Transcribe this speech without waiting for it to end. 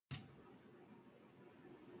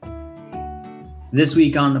This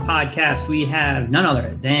week on the podcast, we have none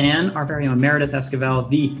other than our very own Meredith Esquivel,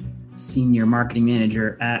 the Senior Marketing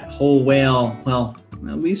Manager at Whole Whale. Well,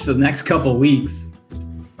 at least for the next couple of weeks.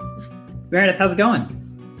 Meredith, how's it going?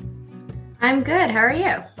 I'm good. How are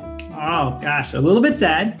you? Oh, gosh, a little bit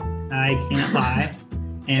sad. I can't lie.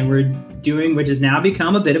 And we're doing, which has now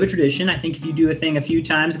become a bit of a tradition. I think if you do a thing a few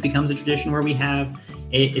times, it becomes a tradition where we have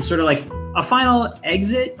it's sort of like a final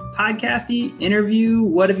exit podcasty interview.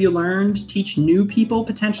 What have you learned? Teach new people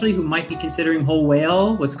potentially who might be considering Whole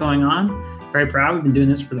Whale what's going on. Very proud. We've been doing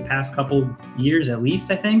this for the past couple years at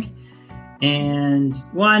least, I think. And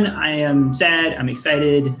one, I am sad. I'm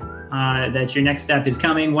excited that your next step is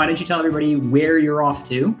coming. Why don't you tell everybody where you're off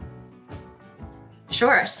to?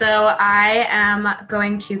 Sure. So I am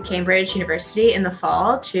going to Cambridge University in the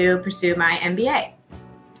fall to pursue my MBA.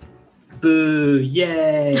 Boo,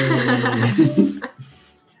 yay.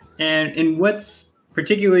 and what's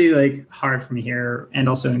particularly like hard for me here and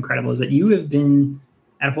also incredible is that you have been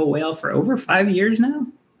at Whole Whale for over 5 years now?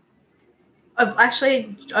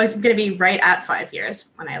 Actually, I'm going to be right at 5 years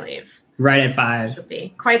when I leave. Right at 5. It'll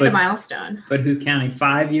be quite the milestone. But who's counting?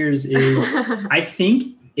 5 years is, I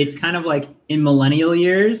think it's kind of like in millennial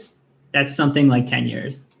years, that's something like 10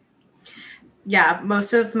 years. Yeah,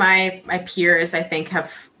 most of my peers, I think,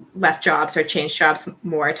 have left jobs or changed jobs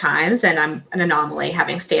more times. And I'm an anomaly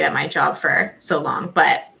having stayed at my job for so long.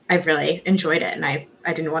 But I've really enjoyed it and I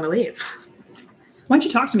didn't want to leave. Why don't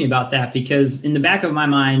you talk to me about that? Because in the back of my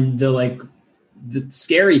mind, the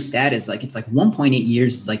scary stat is like, it's like 1.8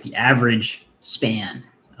 years is like the average span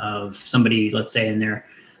of somebody, let's say in their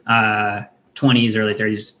 20s, early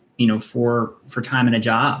 30s, for time in a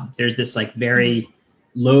job. There's this like very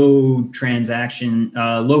low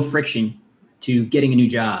friction to getting a new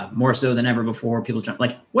job, more so than ever before. People jump,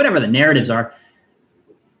 like whatever the narratives are,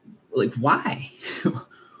 like why?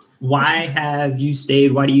 Why have you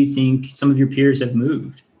stayed? Why do you think some of your peers have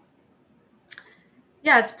moved?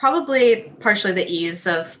 Yeah, it's probably partially the ease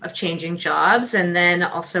of changing jobs. And then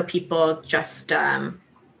also people just,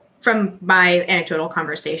 from my anecdotal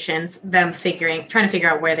conversations, them trying to figure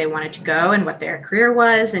out where they wanted to go and what their career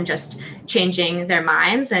was and just changing their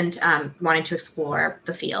minds and wanting to explore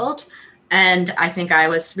the field. And I think I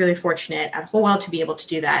was really fortunate at Whole Whale to be able to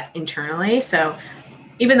do that internally. So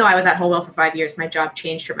even though I was at Whole Whale for 5 years, my job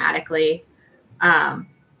changed dramatically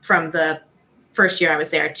from the first year I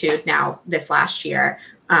was there to now this last year.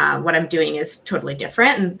 What I'm doing is totally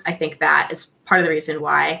different. And I think that is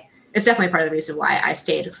it's definitely part of the reason why I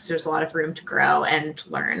stayed, because there's a lot of room to grow and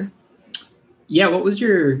learn. Yeah. What was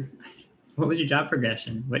your job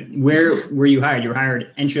progression? Where were you hired? You were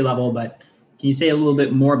hired entry level, but can you say a little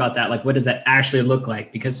bit more about that? Like, what does that actually look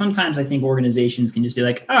like? Because sometimes I think organizations can just be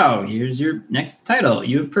like, oh, here's your next title.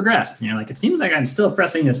 You have progressed. And you're like, it seems like I'm still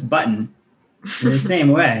pressing this button in the same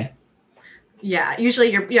way. Yeah,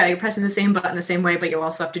 usually you're pressing the same button the same way, but you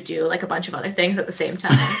also have to do like a bunch of other things at the same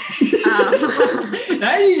time.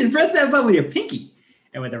 Now you should press that button with your pinky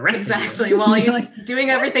and with the rest exactly. While you're like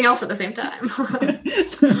doing everything else at the same time.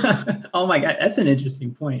 Oh my God, that's an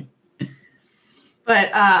interesting point.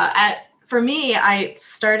 But for me, I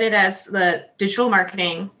started as the digital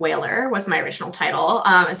marketing whaler was my original title.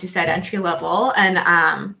 As you said, entry level. And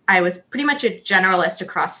I was pretty much a generalist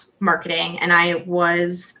across marketing. And I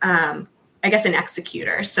was, I guess, an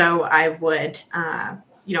executor. So I would,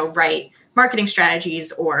 write marketing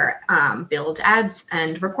strategies or build ads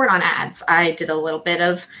and report on ads. I did a little bit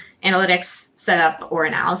of analytics setup or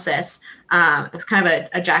analysis. It was kind of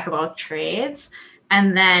a jack of all trades.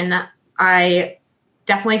 And then I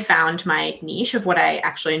definitely found my niche of what I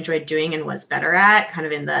actually enjoyed doing and was better at, kind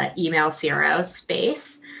of in the email CRO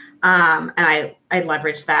space. And I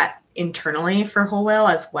leveraged that internally for Whole Whale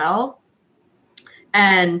as well.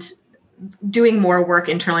 And doing more work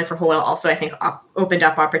internally for Whole Whale also, I think, opened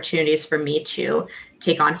up opportunities for me to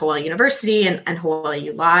take on Whole Whale University and Whole Whale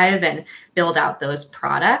U Live and build out those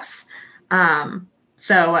products.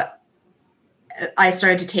 So I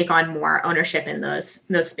started to take on more ownership in those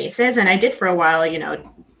spaces. And I did for a while,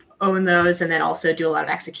 own those and then also do a lot of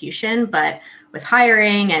execution. But with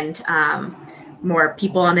hiring and more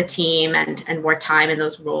people on the team and more time in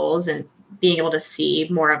those roles and being able to see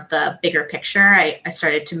more of the bigger picture, I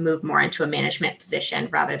started to move more into a management position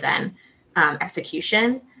rather than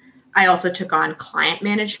execution. I also took on client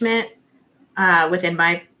management within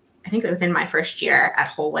my first year at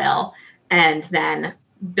Whole Whale, and then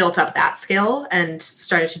built up that skill and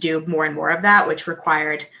started to do more and more of that, which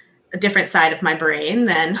required a different side of my brain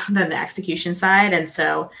than the execution side. And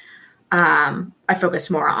so I focused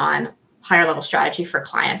more on higher level strategy for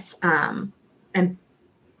clients and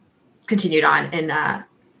continued on in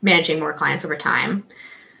managing more clients over time.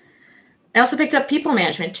 I also picked up people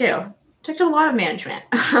management too. Took a lot of management.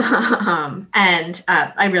 And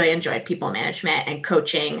I really enjoyed people management and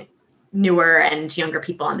coaching newer and younger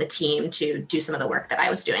people on the team to do some of the work that I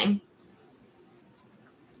was doing.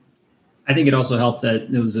 I think it also helped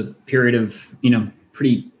that there was a period of,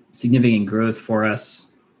 pretty significant growth for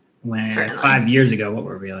us when Certainly. 5 years ago, what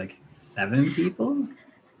were we, like 7 people?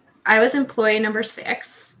 I was employee number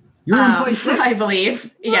 6. You were employee 6? I believe.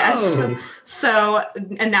 Whoa. Yes. So,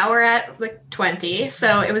 and now we're at like 20.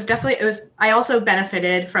 So I also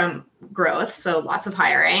benefited from growth. So lots of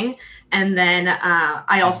hiring. And then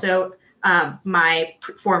I also, my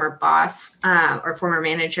former boss or former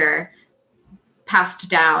manager passed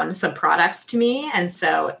down some products to me. And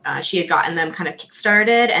so she had gotten them kind of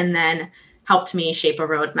kickstarted and then helped me shape a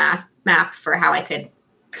roadmap for how I could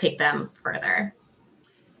take them further.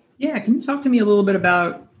 Yeah. Can you talk to me a little bit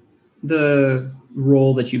about the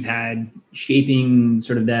role that you've had shaping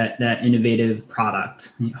sort of that innovative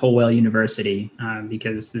product, Whole Whale University,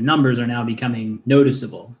 because the numbers are now becoming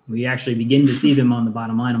noticeable. We actually begin to see them on the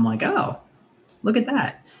bottom line. I'm like, oh, look at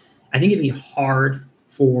that. I think it'd be hard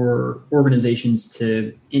for organizations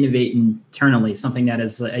to innovate internally, something that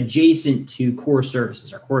is adjacent to core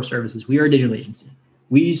services. Our core services, we are a digital agency.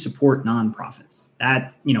 We support nonprofits.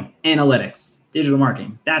 That, analytics, digital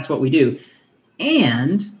marketing, that's what we do.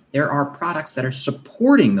 And there are products that are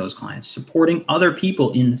supporting those clients, supporting other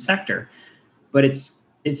people in the sector. But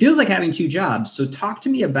it feels like having 2 jobs. So talk to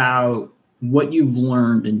me about what you've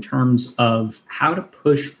learned in terms of how to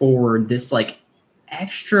push forward this like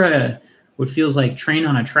extra, what feels like train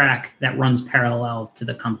on a track that runs parallel to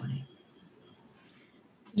the company.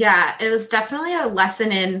 Yeah, it was definitely a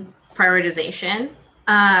lesson in prioritization,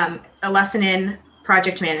 a lesson in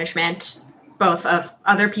project management, both of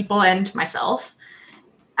other people and myself.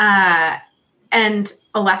 And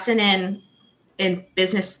a lesson in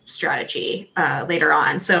business strategy later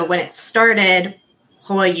on. So when it started,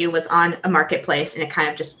 Whole U was on a marketplace and it kind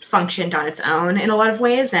of just functioned on its own in a lot of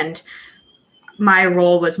ways. And my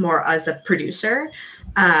role was more as a producer,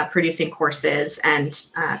 producing courses and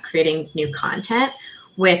creating new content,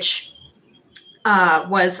 which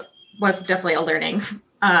was definitely a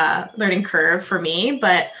learning curve for me,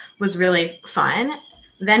 but was really fun.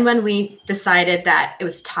 Then when we decided that it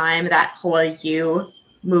was time that Whole U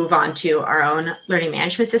move onto our own learning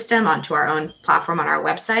management system, onto our own platform on our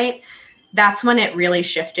website, that's when it really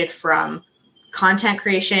shifted from content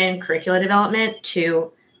creation, curricula development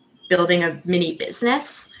to building a mini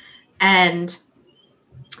business. And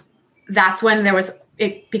that's when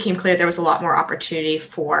it became clear there was a lot more opportunity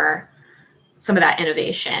for some of that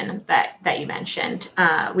innovation that you mentioned.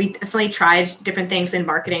 We definitely tried different things in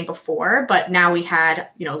marketing before, but now we had,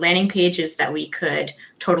 landing pages that we could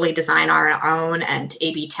totally design on our own and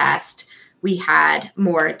A/B test. We had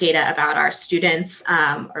more data about our students,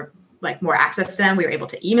 or like more access to them. We were able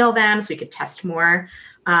to email them so we could test more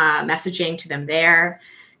messaging to them there.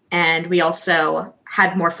 And we also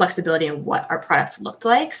had more flexibility in what our products looked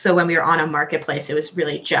like. So when we were on a marketplace, it was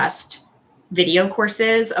really just video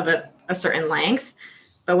courses of a certain length.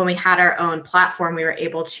 But when we had our own platform, we were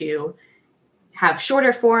able to have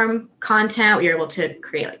shorter form content. We were able to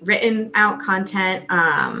create written out content,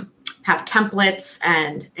 have templates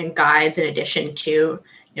and guides in addition to,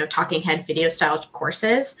 talking head video style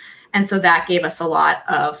courses. And so that gave us a lot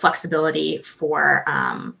of flexibility for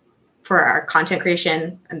our content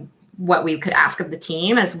creation and what we could ask of the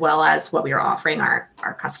team, as well as what we were offering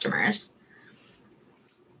our customers.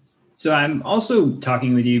 So I'm also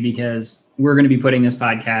talking with you because we're going to be putting this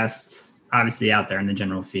podcast obviously out there in the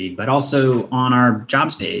general feed, but also on our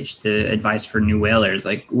jobs page to advice for new whalers.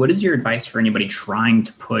 Like, what is your advice for anybody trying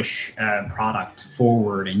to push a product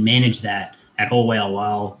forward and manage that at Whole Whale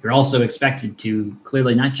while you're also expected to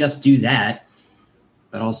clearly not just do that,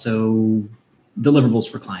 but also deliverables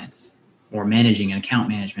for clients or managing and account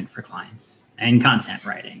management for clients and content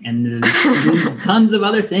writing and tons of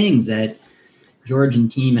other things that George and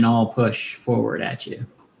team and all push forward at you?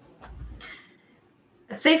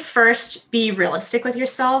 I'd say first, be realistic with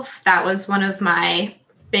yourself. That was one of my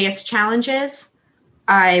biggest challenges.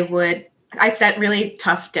 I'd set really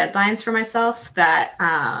tough deadlines for myself that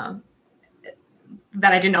I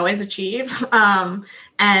didn't always achieve.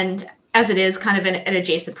 And as it is kind of an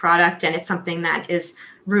adjacent product and it's something that is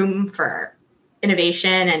room for innovation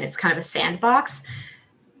and it's kind of a sandbox,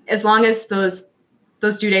 as long as those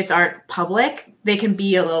due dates aren't public, they can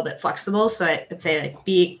be a little bit flexible. So I'd say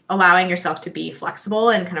be allowing yourself to be flexible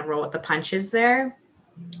and kind of roll with the punches there.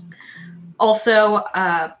 Also,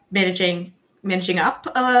 managing up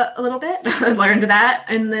a little bit. I learned that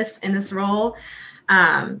in this role.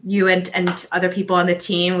 You and other people on the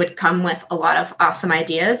team would come with a lot of awesome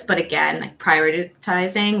ideas, but again, like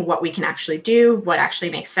prioritizing what we can actually do, what actually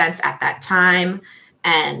makes sense at that time,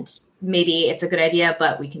 and maybe it's a good idea,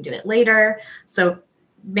 but we can do it later. So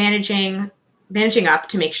managing up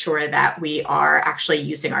to make sure that we are actually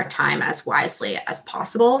using our time as wisely as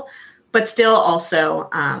possible, but still also,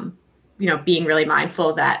 being really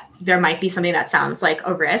mindful that there might be something that sounds like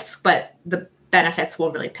a risk, but the benefits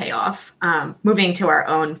will really pay off. Moving to our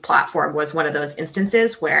own platform was one of those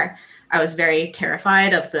instances where I was very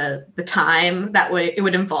terrified of the time that it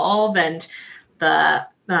would involve and the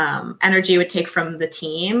energy it would take from the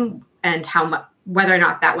team, and whether or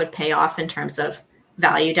not that would pay off in terms of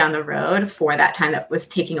value down the road for that time that was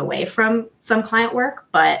taking away from some client work.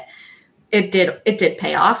 But it did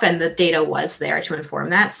pay off, and the data was there to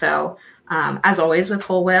inform that. So as always with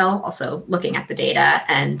Whole Whale, also looking at the data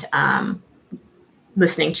and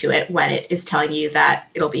listening to it when it is telling you that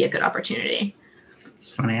it'll be a good opportunity. It's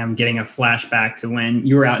funny. I'm getting a flashback to when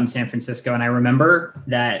you were out in San Francisco, and I remember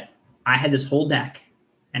that I had this whole deck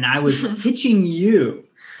and I was pitching you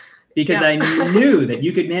because I knew that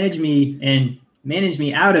you could manage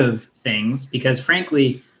me out of things, because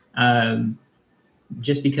frankly,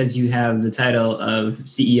 just because you have the title of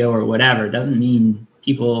CEO or whatever doesn't mean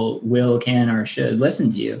people will, can, or should listen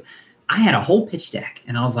to you. I had a whole pitch deck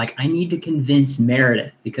and I was like, I need to convince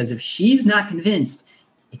Meredith, because if she's not convinced,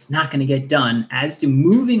 it's not going to get done. As to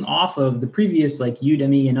moving off of the previous, like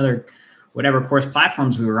Udemy and other whatever course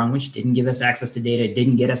platforms we were on, which didn't give us access to data,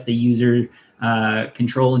 didn't get us the user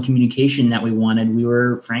control and communication that we wanted. We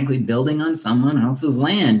were frankly building on someone else's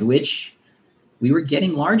land, which we were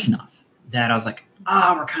getting large enough that I was like,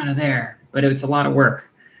 we're kind of there, but it's a lot of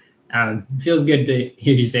work. Feels good to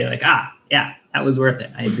hear you say like, yeah, that was worth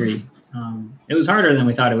it. I agree. It was harder than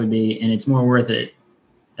we thought it would be, and it's more worth it,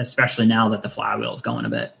 especially now that the flywheel is going a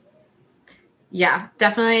bit. Yeah,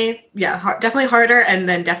 definitely. Yeah, definitely harder, and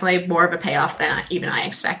then definitely more of a payoff than even I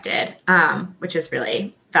expected, which is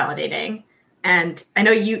really validating. And I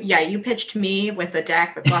know you pitched me with a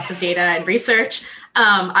deck with lots of data and research.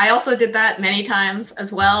 I also did that many times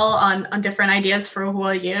as well on different ideas for Whole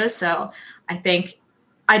Whale U. So I think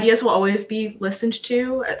ideas will always be listened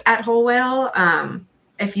to at Whole Whale.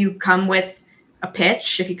 If you come with a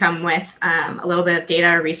pitch, if you come with a little bit of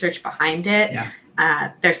data or research behind it,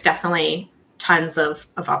 there's definitely tons of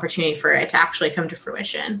opportunity for it to actually come to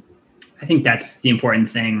fruition. I think that's the important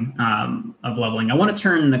thing of leveling. I want to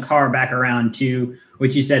turn the car back around to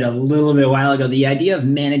what you said a little bit a while ago, the idea of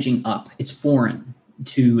managing up. It's foreign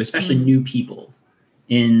to especially new people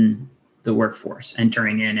in the workforce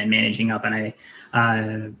entering in and managing up. And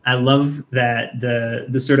I love that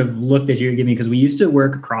the sort of look that you're giving, because we used to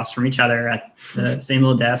work across from each other at the same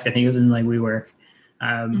little desk. I think it was in like WeWork,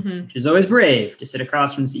 which is always brave to sit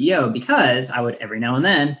across from the CEO, because I would every now and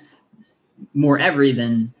then, more every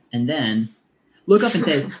than and then, look up and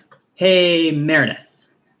say, hey, Meredith.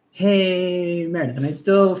 Hey, Meredith. And I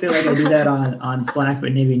still feel like I do that on Slack,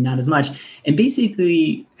 but maybe not as much. And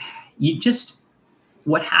basically,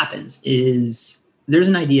 what happens is there's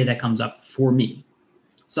an idea that comes up for me,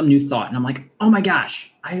 some new thought. And I'm like, oh my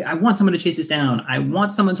gosh, I want someone to chase this down. I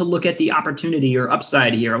want someone to look at the opportunity or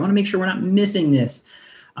upside here. I want to make sure we're not missing this.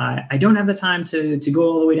 I don't have the time to go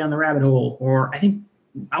all the way down the rabbit hole. Or I think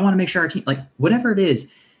I want to make sure our team, like whatever it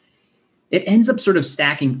is, it ends up sort of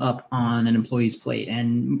stacking up on an employee's plate.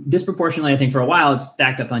 And disproportionately, I think for a while, it's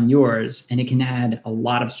stacked up on yours, and it can add a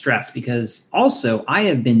lot of stress, because also I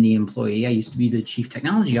have been the employee. I used to be the chief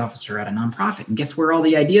technology officer at a nonprofit. And guess where all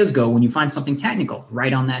the ideas go when you find something technical?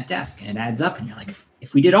 Right on that desk. And it adds up. And you're like,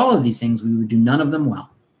 if we did all of these things, we would do none of them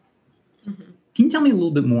well. Mm-hmm. Can you tell me a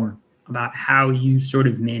little bit more about how you sort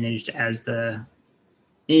of managed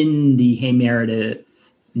in the Hey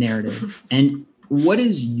Meredith narrative? And what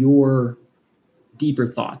is your deeper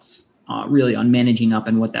thoughts really on managing up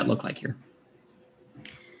and what that looked like here?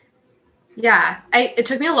 Yeah, it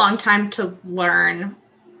took me a long time to learn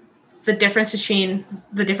the difference between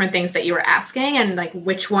the different things that you were asking, and like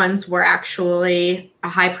which ones were actually a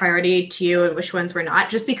high priority to you and which ones were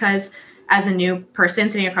not. Just because as a new person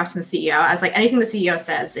sitting across from the CEO, I was like, anything the CEO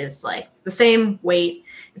says is like the same weight.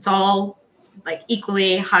 It's all like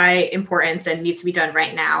equally high importance and needs to be done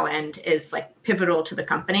right now and is like pivotal to the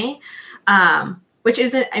company. Which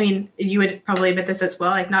isn't, I mean, you would probably admit this as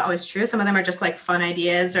well, like not always true. Some of them are just like fun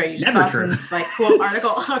ideas, or you just saw some like cool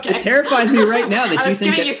article. Okay. It terrifies me right now that I you was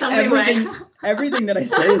think giving you some leeway. Everything that I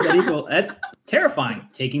say is that equal. That's terrifying.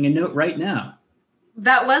 Taking a note right now.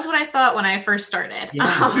 That was what I thought when I first started.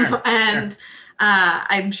 Yeah, sure.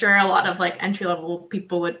 I'm sure a lot of like entry-level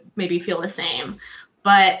people would maybe feel the same.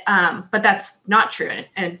 But that's not true.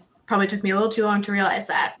 And it probably took me a little too long to realize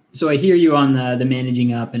that. So I hear you on the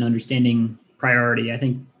managing up and understanding priority. I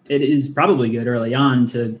think it is probably good early on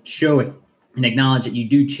to show it and acknowledge that you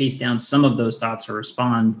do chase down some of those thoughts or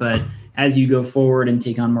respond. But as you go forward and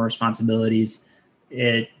take on more responsibilities,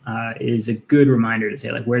 it is a good reminder to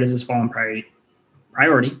say, like, where does this fall in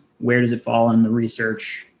priority? Where does it fall in the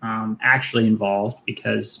research actually involved?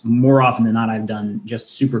 Because more often than not, I've done just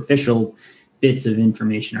superficial bits of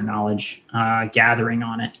information or knowledge gathering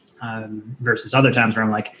on it versus other times where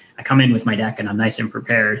I'm like, I come in with my deck and I'm nice and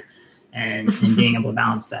prepared and being able to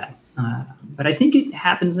balance that. But I think it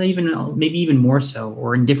happens maybe even more so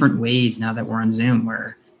or in different ways now that we're on Zoom,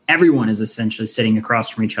 where everyone is essentially sitting across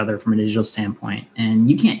from each other from a digital standpoint.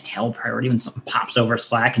 And you can't tell priority when something pops over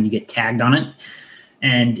Slack and you get tagged on it.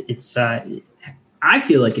 And it's, I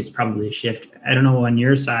feel like it's probably a shift. I don't know on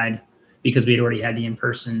your side, because we'd already had the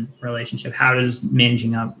in-person relationship. How does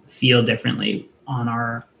managing up feel differently on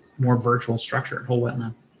our more virtual structure at Whole Whale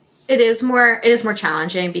now? It is more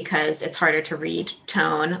challenging because it's harder to read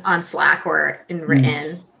tone on Slack or in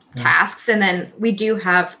written tasks. And then we do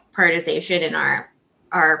have prioritization in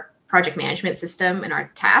our project management system and our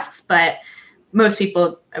tasks, but most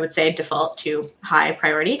people, I would say, default to high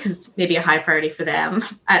priority because it's maybe a high priority for them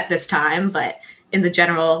at this time, but in the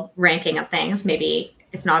general ranking of things, maybe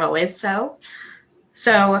it's not always so.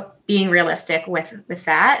 So being realistic with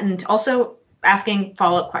that, and also asking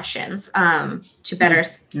follow-up questions to better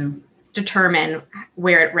determine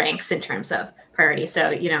where it ranks in terms of priority.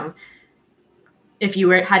 So, if you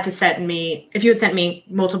had sent me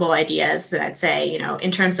multiple ideas, then I'd say,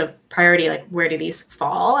 in terms of priority, like where do these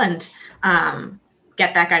fall, and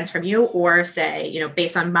get that guidance from you, or say,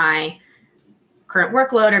 based on my current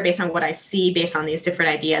workload or based on what I see, based on these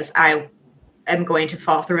different ideas, I am going to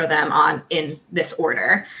fall through them in this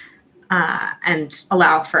order, and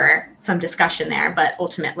allow for some discussion there, but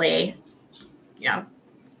ultimately,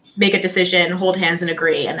 make a decision, hold hands and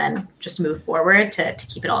agree, and then just move forward to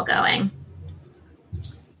keep it all going.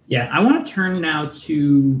 Yeah, I want to turn now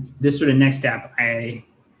to this sort of next step. I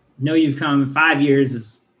know you've come 5 years,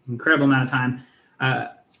 is an incredible amount of time.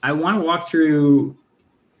 I want to walk through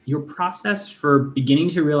your process for beginning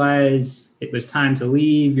to realize it was time to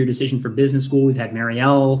leave, your decision for business school. We've had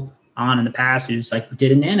Marielle on in the past who's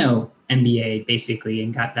did a nano MBA basically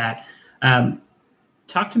and got that.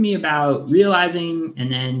 Talk to me about realizing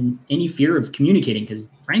and then any fear of communicating, because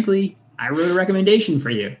frankly, I wrote a recommendation for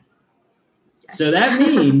you. Yes. So that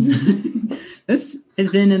means this has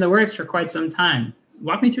been in the works for quite some time.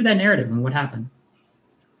 Walk me through that narrative and what happened.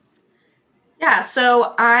 Yeah,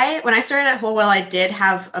 so when I started at Whole Whale, I did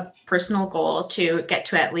have a personal goal to get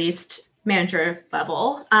to at least manager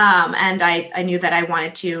level. And I knew that I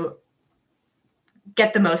wanted to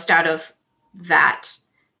get the most out of that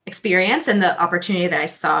experience and the opportunity that I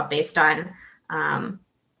saw based on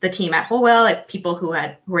the team at Whole Whale, like people who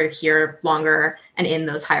were here longer and in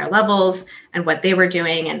those higher levels, and what they were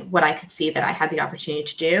doing and what I could see that I had the opportunity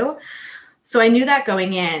to do. So I knew that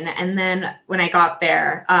going in. And then when I got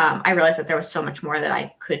there, I realized that there was so much more that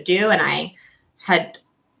I could do. And I had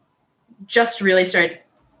just really started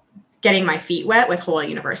getting my feet wet with Whole Whale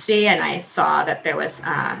University. And I saw that there was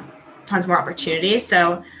tons more opportunity.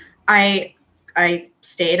 So I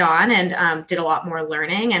stayed on and did a lot more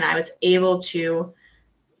learning. And I was able to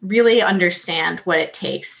really understand what it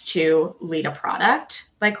takes to lead a product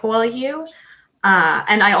like Whole Whale U.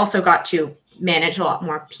 And I also got to manage a lot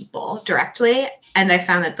more people directly. And I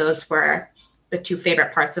found that those were the two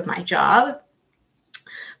favorite parts of my job.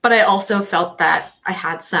 But I also felt that I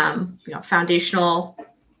had some, foundational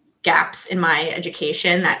gaps in my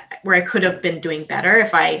education where I could have been doing better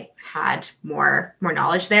if I had more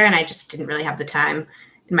knowledge there. And I just didn't really have the time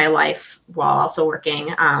in my life while also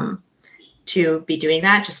working to be doing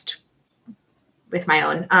that, just with my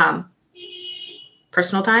own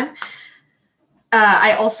personal time.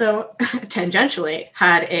 I also tangentially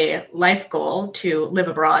had a life goal to live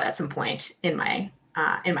abroad at some point in my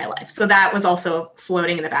life. So that was also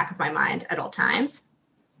floating in the back of my mind at all times.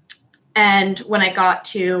 And when I got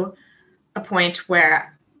to a point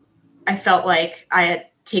where I felt like I had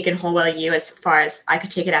taken Whole Whale U as far as I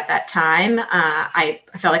could take it at that time, I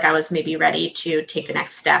felt like I was maybe ready to take the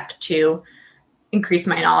next step to increase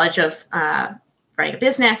my knowledge of running a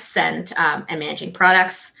business and managing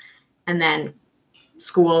products. And then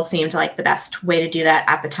school seemed like the best way to do that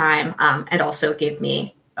at the time, and also gave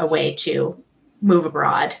me a way to move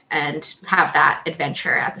abroad and have that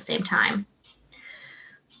adventure at the same time.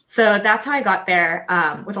 So that's how I got there,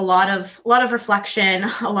 with a lot of reflection,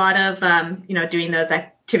 a lot of doing those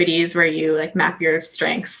activities where you map your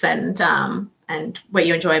strengths and and what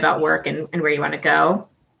you enjoy about work and where you want to go.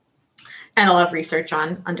 And a lot of research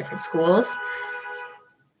on different schools.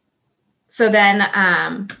 So then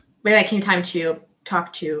when it came time to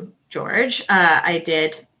talk to George, I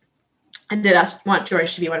did want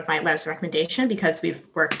George to be one of my letters of recommendation because we've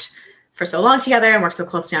worked for so long together and worked so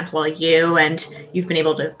closely on Whole You, and you've been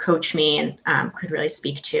able to coach me and could really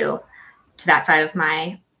speak to that side of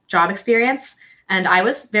my job experience. And I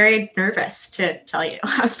was very nervous, to tell you.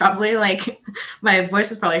 I was probably like, my voice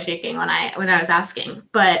was probably shaking when I was asking,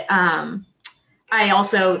 but I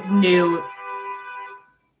also knew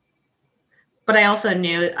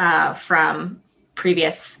from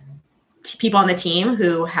previous people on the team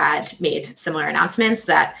who had made similar announcements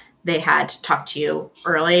that they had talked to you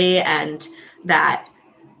early and that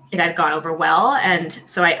it had gone over well. And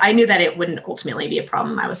so I knew that it wouldn't ultimately be a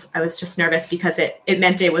problem. I was just nervous because it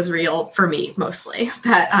meant it was real for me mostly,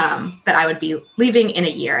 that I would be leaving in a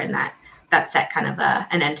year, and that set kind of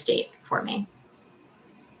an end date for me.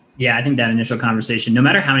 Yeah, I think that initial conversation, no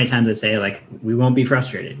matter how many times I say, like, we won't be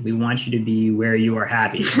frustrated. We want you to be where you are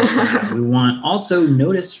happy. We want also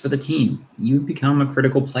notice for the team. You become a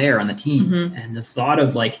critical player on the team. Mm-hmm. And the thought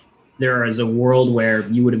of like, there is a world where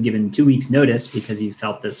you would have given 2 weeks notice because you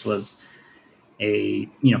felt this was an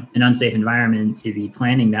unsafe environment to be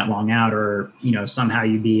planning that long out, or, somehow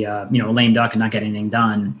you'd be, a lame duck and not get anything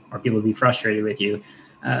done, or people would be frustrated with you,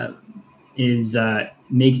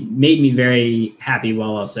 made me very happy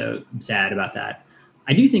while also sad about that.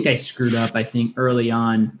 I do think I screwed up, early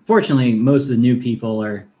on. Fortunately, most of the new people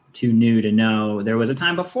are too new to know. There was a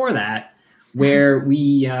time before that where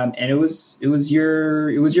we, and it was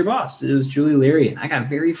your boss. It was Julie Leary. I got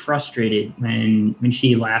very frustrated when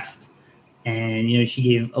she left, and, she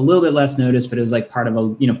gave a little bit less notice, but it was like part of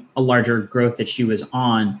a larger growth that she was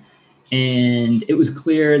on. And it was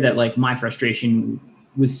clear that like my frustration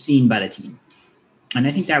was seen by the team. And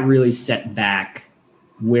I think that really set back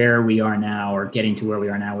where we are now, or getting to where we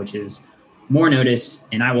are now, which is more notice.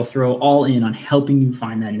 And I will throw all in on helping you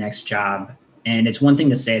find that next job. And it's one thing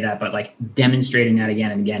to say that, but like demonstrating that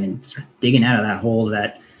again and again, and sort of digging out of that hole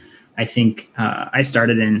that I think I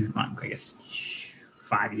started in,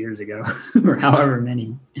 5 years ago or however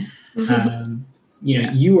many.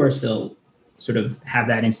 You are still sort of have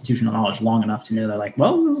that institutional knowledge long enough to know that like,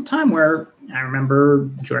 well, there was a time where I remember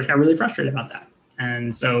George got really frustrated about that.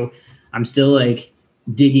 And so I'm still like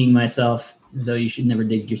digging myself, though you should never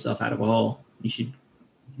dig yourself out of a hole. You should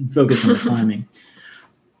focus on the climbing.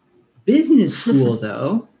 Business school,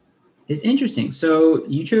 though, is interesting. So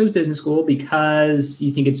you chose business school because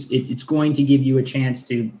you think it's going to give you a chance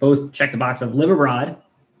to both check the box of live abroad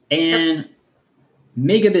and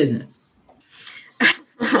make a business.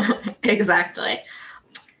 Exactly.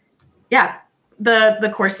 Yeah.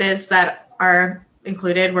 The courses that are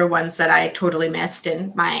included were ones that I totally missed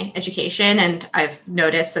in my education, and I've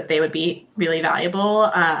noticed that they would be really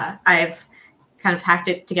valuable. I've kind of hacked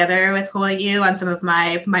it together with Whole You on some of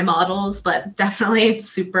my models, but definitely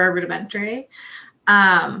super rudimentary.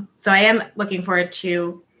 So I am looking forward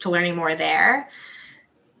to learning more there.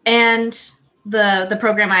 And the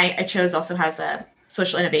program I chose also has a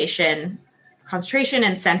social innovation concentration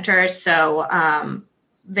and center. So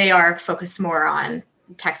they are focused more on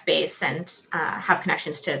tech space and have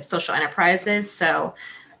connections to social enterprises. So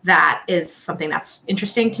that is something that's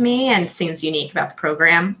interesting to me and seems unique about the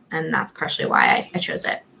program. And that's partially why I chose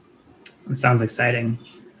it. It sounds exciting.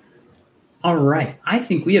 All right. I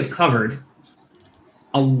think we have covered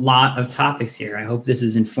a lot of topics here. I hope this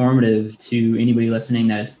is informative to anybody listening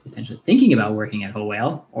that is potentially thinking about working at Whole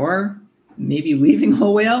Whale, or maybe leaving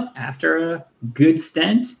Whole Whale after a good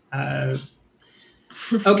stint.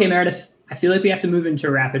 Okay, Meredith, I feel like we have to move into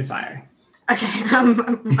rapid fire. Okay, I'm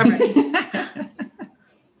ready.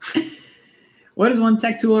 What is one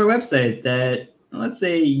tech tool or website that, let's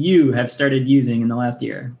say, you have started using in the last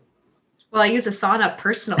year? Well, I use Asana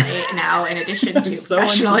personally now, in addition to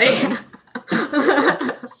professionally.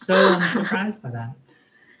 So unsurprised by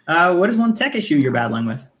that. What is one tech issue you're battling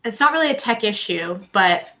with? It's not really a tech issue,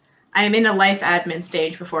 but I am in a life admin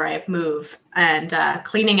stage before I move, and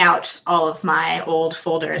cleaning out all of my old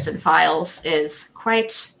folders and files is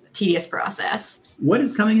quite a tedious process. What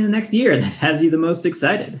is coming in the next year that has you the most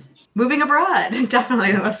excited? Moving abroad,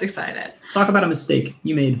 definitely the most excited. Talk about a mistake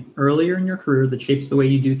you made earlier in your career that shapes the way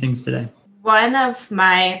you do things today. One of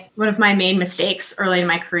my main mistakes early in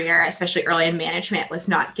my career, especially early in management, was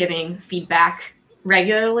not giving feedback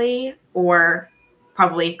regularly or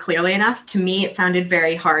probably clearly enough. To me, it sounded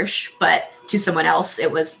very harsh, but to someone else, it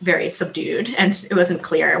was very subdued, and it wasn't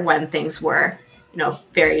clear when things were,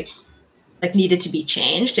 very needed to be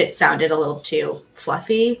changed. It sounded a little too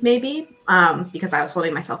fluffy, maybe. because I was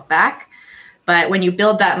holding myself back. But when you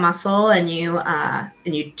build that muscle and you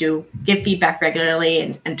do give feedback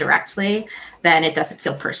regularly and directly, then it doesn't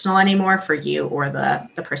feel personal anymore for you or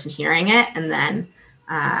the person hearing it. And then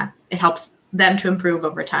it helps them to improve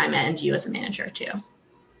over time and you as a manager too.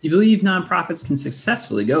 Do you believe nonprofits can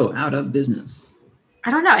successfully go out of business? I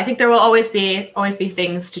don't know. I think there will always be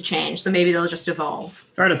things to change. So maybe they'll just evolve.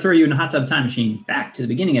 If I were to throw you in a hot tub time machine back to the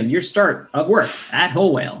beginning of your start of work at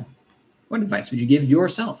Whole Whale, what advice would you give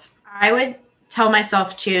yourself? I would tell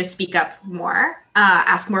myself to speak up more,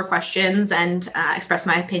 ask more questions, and express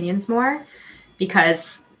my opinions more,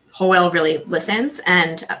 because Whole Whale really listens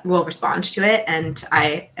and will respond to it. And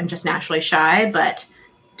I am just naturally shy, but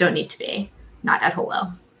don't need to be, not at Whole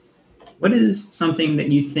Whale. What is something that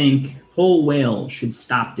you think Whole Whale should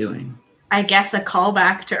stop doing? I guess a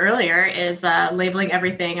callback to earlier is labeling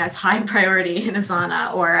everything as high priority in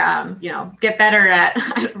Asana, or get better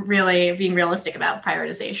at really being realistic about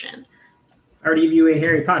prioritization. If I were to give you a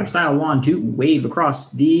Harry Potter style wand to wave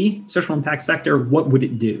across the social impact sector, what would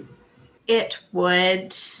it do? It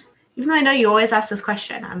would, even though I know you always ask this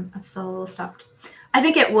question, I'm still a little stumped. I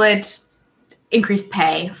think it would increase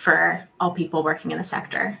pay for all people working in the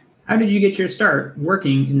sector. How did you get your start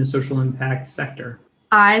working in the social impact sector?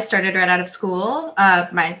 I started right out of school.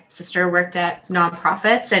 My sister worked at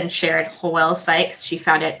nonprofits and shared Whole Whale's site. She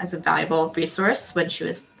found it as a valuable resource when she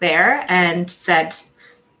was there and said,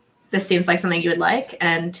 "This seems like something you would like."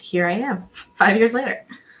 And here I am 5 years later.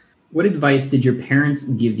 What advice did your parents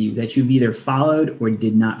give you that you've either followed or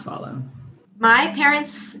did not follow? My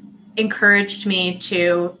parents encouraged me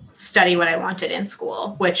to study what I wanted in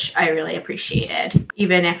school, which I really appreciated,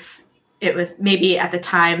 even if it was maybe at the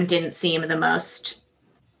time didn't seem the most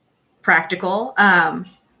practical,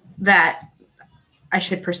 that I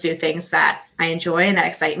should pursue things that I enjoy and that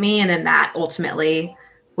excite me, and then that ultimately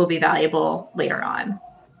will be valuable later on.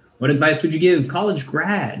 What advice would you give college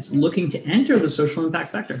grads looking to enter the social impact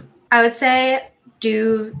sector? I would say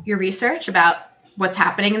do your research about what's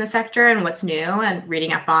happening in the sector and what's new, and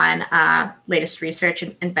reading up on latest research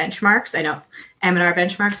and benchmarks. I know M&R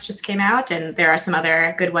benchmarks just came out, and there are some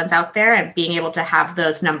other good ones out there, and being able to have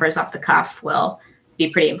those numbers off the cuff will be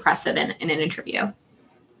pretty impressive in an interview.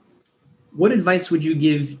 What advice would you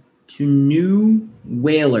give to new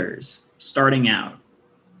whalers starting out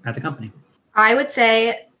at the company? I would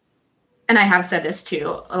say, and I have said this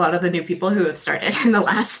to a lot of the new people who have started in the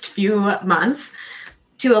last few months,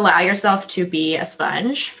 to allow yourself to be a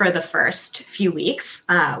sponge for the first few weeks.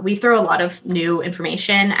 We throw a lot of new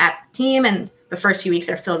information at the team, and the first few weeks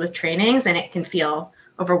are filled with trainings, and it can feel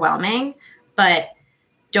overwhelming, but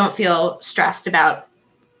don't feel stressed about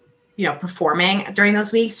performing during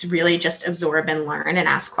those weeks. Really just absorb and learn and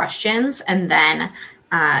ask questions, and then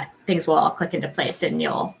things will all click into place, and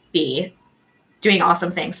you'll be doing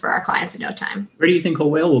awesome things for our clients in no time. Where do you think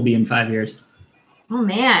Whole Whale will be in 5 years? Oh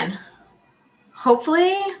man,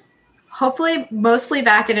 hopefully mostly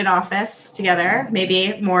back in an office together,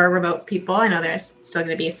 maybe more remote people. I know there's still going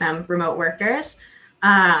to be some remote workers,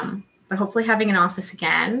 but hopefully having an office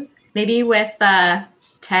again, maybe with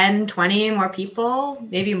 10, 20 more people,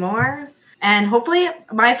 maybe more. And hopefully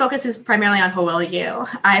my focus is primarily on Whole Whale U.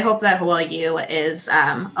 I hope that Whole Whale U is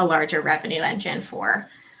a larger revenue engine for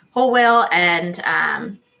Whole Whale, and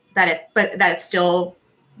that it still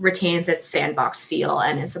retains its sandbox feel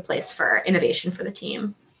and is a place for innovation for the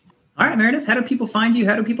team. All right, Meredith, how do people find you?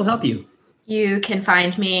 How do people help you? You can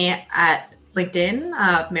find me at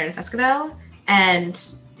LinkedIn, Meredith Esquivel. And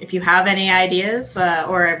if you have any ideas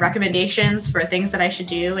or recommendations for things that I should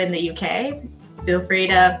do in the UK, feel free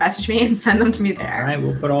to message me and send them to me there. All right,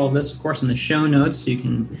 we'll put all of this, of course, in the show notes so you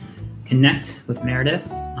can connect with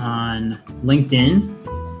Meredith on LinkedIn.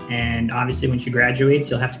 And obviously, when she graduates,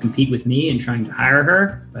 you'll have to compete with me in trying to hire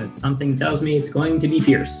her, but something tells me it's going to be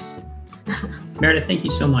fierce. Meredith, thank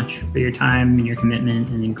you so much for your time and your commitment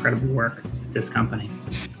and incredible work at this company.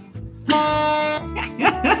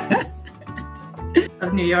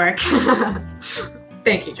 Of New York.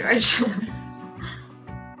 Thank you, George.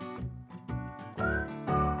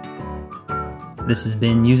 This has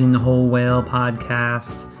been Using the Whole Whale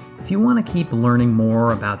podcast. If you want to keep learning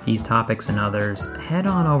more about these topics and others, head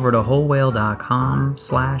on over to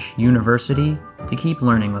wholewhale.com/university to keep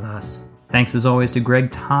learning with us. Thanks as always to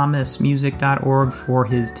GregThomasMusic.org for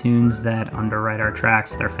his tunes that underwrite our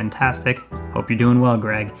tracks. They're fantastic. Hope you're doing well,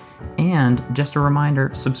 Greg. And just a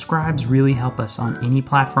reminder, subscribes really help us on any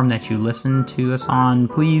platform that you listen to us on.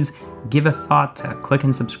 Please give a thought to click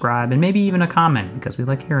and subscribe, and maybe even a comment, because we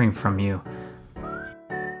like hearing from you.